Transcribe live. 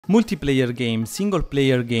Multiplayer game, single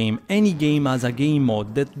player game, any game has a game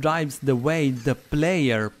mode that drives the way the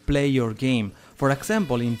player play your game. For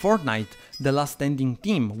example, in Fortnite, the last standing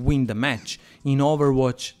team win the match. In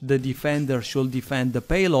Overwatch, the defender should defend the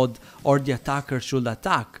payload or the attacker should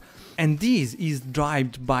attack. And this is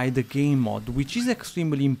driven by the game mode, which is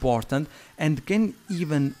extremely important and can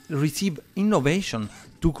even receive innovation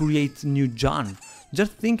to create new genre.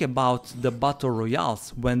 Just think about the battle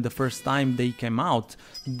royales. When the first time they came out,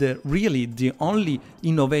 the only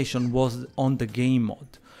innovation was on the game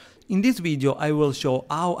mode. In this video I will show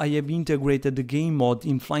how I have integrated the game mode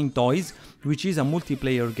in Flying Toys, which is a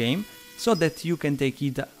multiplayer game, so that you can take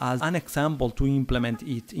it as an example to implement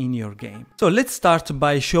it in your game. So let's start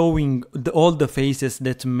by showing all the phases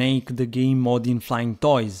that make the game mode in Flying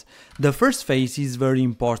Toys. The first phase is very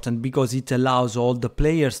important because it allows all the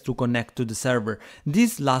players to connect to the server.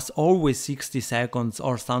 This lasts always 60 seconds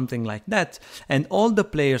or something like that, and all the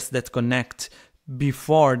players that connect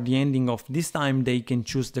before the ending of this time, they can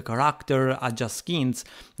choose the character, adjust skins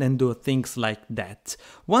and do things like that.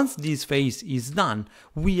 Once this phase is done,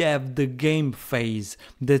 we have the game phase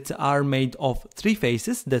that are made of 3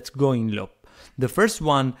 phases that go in loop. The first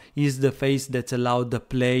one is the phase that allows the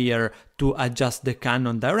player to adjust the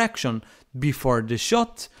cannon direction before the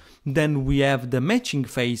shot. Then we have the matching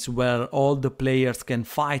phase where all the players can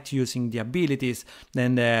fight using the abilities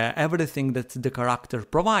and everything that the character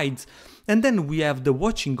provides. And then we have the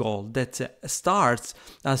watching goal that starts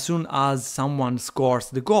as soon as someone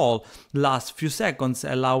scores the goal, lasts few seconds,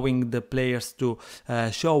 allowing the players to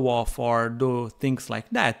show off or do things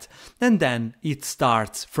like that, and then it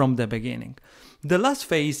starts from the beginning. The last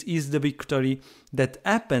phase is the victory that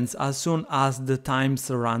happens as soon as the time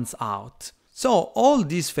runs out. So all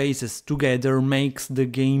these phases together makes the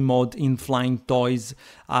game mode in Flying Toys,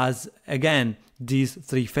 as again these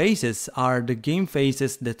 3 phases are the game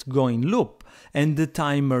phases that go in loop, and the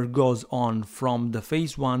timer goes on from the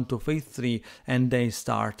phase 1 to phase 3 and they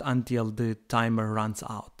start until the timer runs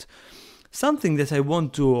out. Something that I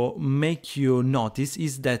want to make you notice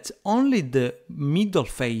is that only the middle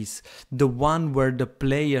phase, the one where the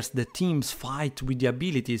players, the teams fight with the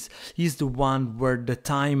abilities, is the one where the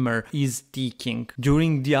timer is ticking.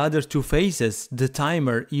 During the other 2 phases, the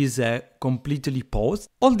timer is completely paused.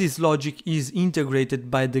 All this logic is integrated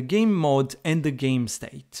by the game mode and the game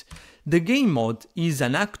state. The game mode is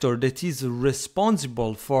an actor that is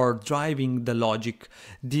responsible for driving the logic.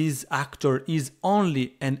 This actor is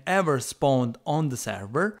only and ever spawned on the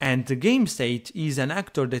server, and the game state is an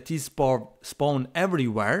actor that is spawned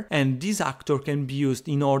everywhere, and this actor can be used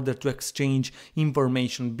in order to exchange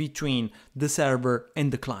information between the server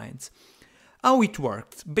and the clients. How it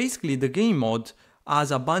works? Basically, the game mode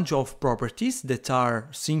has a bunch of properties that are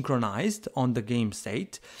synchronized on the game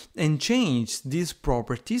state and change these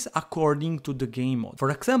properties according to the game mode.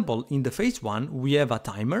 For example, in the phase 1 we have a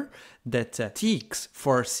timer that ticks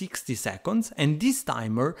for 60 seconds, and this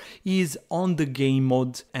timer is on the game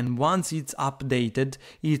mode, and once it's updated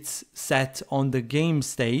it's set on the game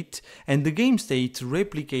state, and the game state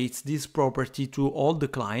replicates this property to all the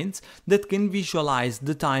clients that can visualize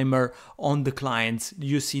the timer on the clients.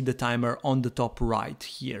 You see the timer on the top right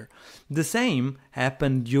here. The same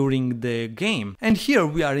happened during the game, and here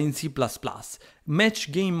we are in C++.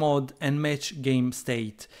 Match game mode and match game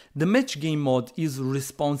state. The match game mode is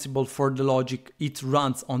responsible for the logic it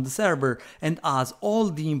runs on the server and has all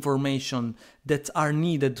the information that are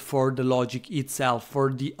needed for the logic itself,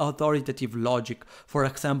 for the authoritative logic, for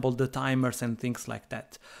example the timers and things like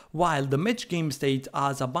that. While the match game state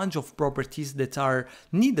has a bunch of properties that are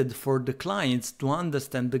needed for the clients to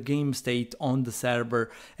understand the game state on the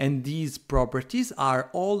server, and these properties are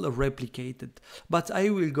all replicated. But I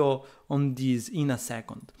will go on these in a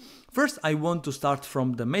second. First, I want to start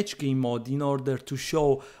from the match game mode in order to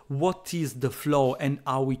show what is the flow and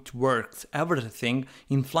how it works. Everything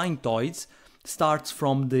in Flying Toys starts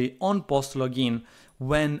from the on post login.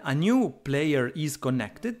 When a new player is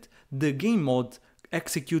connected, the game mode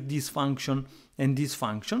executes this function, and this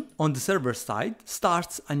function on the server side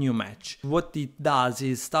starts a new match. What it does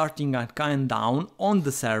is starting a countdown on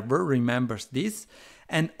the server, remembers this,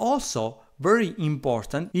 and also very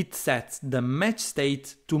important, it sets the match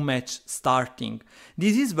state to match starting.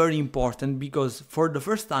 This is very important because for the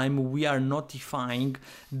first time we are notifying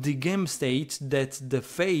the game state that the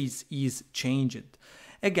phase is changed.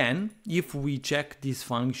 Again, if we check this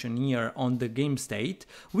function here on the game state,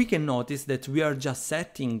 we can notice that we are just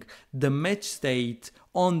setting the match state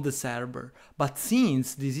on the server. But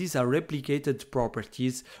since this is a replicated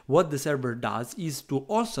properties, what the server does is to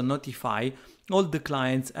also notify all the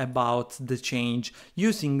clients about the change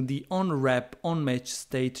using the onRep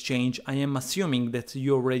onMatchState change. I am assuming that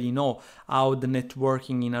you already know how the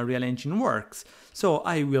networking in Unreal Engine works, so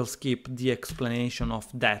I will skip the explanation of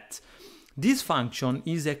that. This function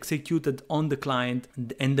is executed on the client,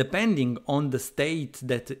 and depending on the state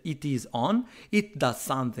that it is on, it does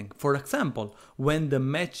something. For example, when the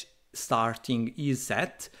match starting is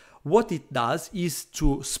set, what it does is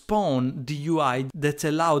to spawn the UI that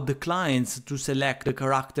allows the clients to select the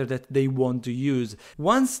character that they want to use.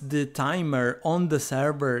 Once the timer on the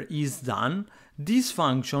server is done, this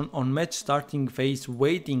function on match starting phase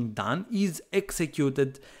waiting done is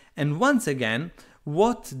executed, and once again,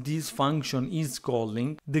 what this function is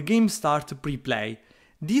calling the game start preplay.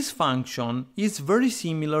 This function is very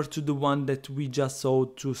similar to the one that we just saw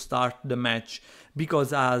to start the match,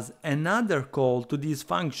 because as another call to this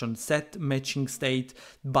function set matching state,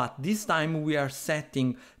 but this time we are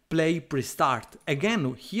setting play pre-start.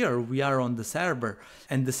 Again, here we are on the server,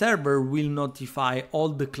 and the server will notify all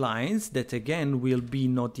the clients that again will be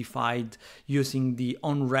notified using the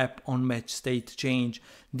onRep onMatchState change.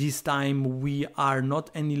 This time we are not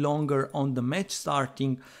any longer on the match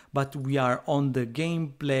starting, but we are on the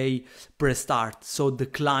gameplay pre-start. So the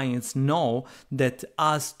clients know that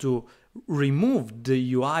as to remove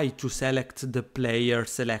the UI to select the player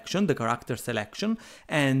selection, the character selection,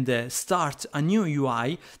 and start a new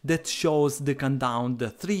UI that shows the countdown, the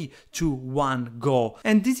 3, 2, 1, go.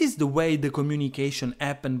 And this is the way the communication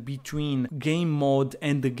happened between GameMode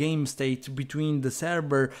and the game state, between the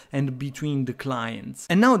server and between the clients.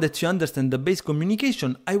 And now that you understand the base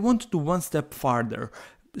communication, I want to do one step further,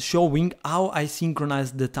 showing how I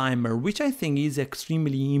synchronize the timer, which I think is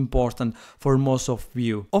extremely important for most of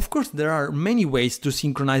you. Of course, there are many ways to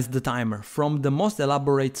synchronize the timer, from the most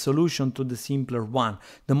elaborate solution to the simpler one.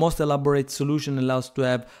 The most elaborate solution allows to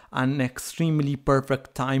have an extremely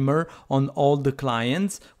perfect timer on all the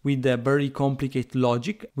clients with a very complicated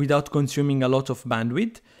logic without consuming a lot of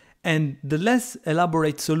bandwidth. And the less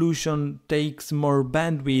elaborate solution takes more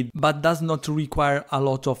bandwidth but does not require a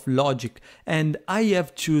lot of logic, and I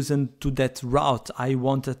have chosen to that route. I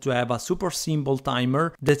wanted to have a super simple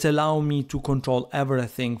timer that allow me to control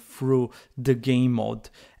everything through the game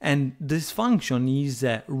mode. And this function is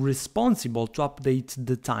responsible to update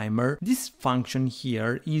the timer. This function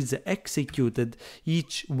here is executed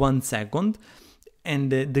each 1 second,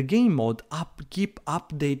 and the game mode keep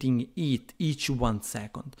updating it each 1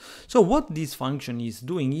 second. So what this function is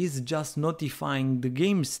doing is just notifying the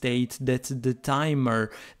game state that the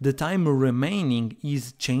timer remaining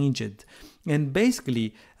is changed. And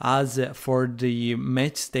basically, as for the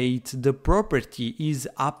match state, the property is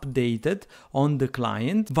updated on the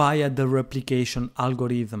client via the replication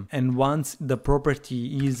algorithm. And once the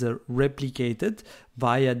property is replicated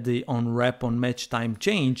via the onRep onMatchTime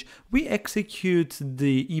change, we execute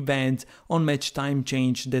the event onMatchTime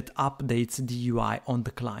change that updates the UI on the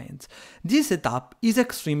client. This setup is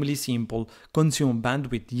extremely simple, consume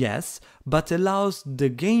bandwidth, yes, but allows the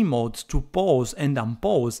game mode to pause and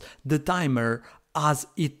unpause the timer as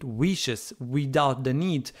it wishes without the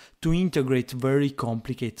need to integrate very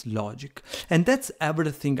complicated logic. And that's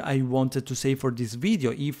everything I wanted to say for this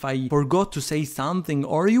video. If I forgot to say something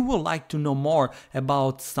or you would like to know more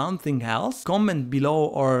about something else, comment below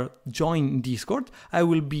or join Discord. I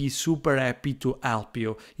will be super happy to help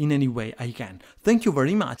you in any way I can. Thank you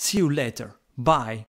very much. See you later. Bye.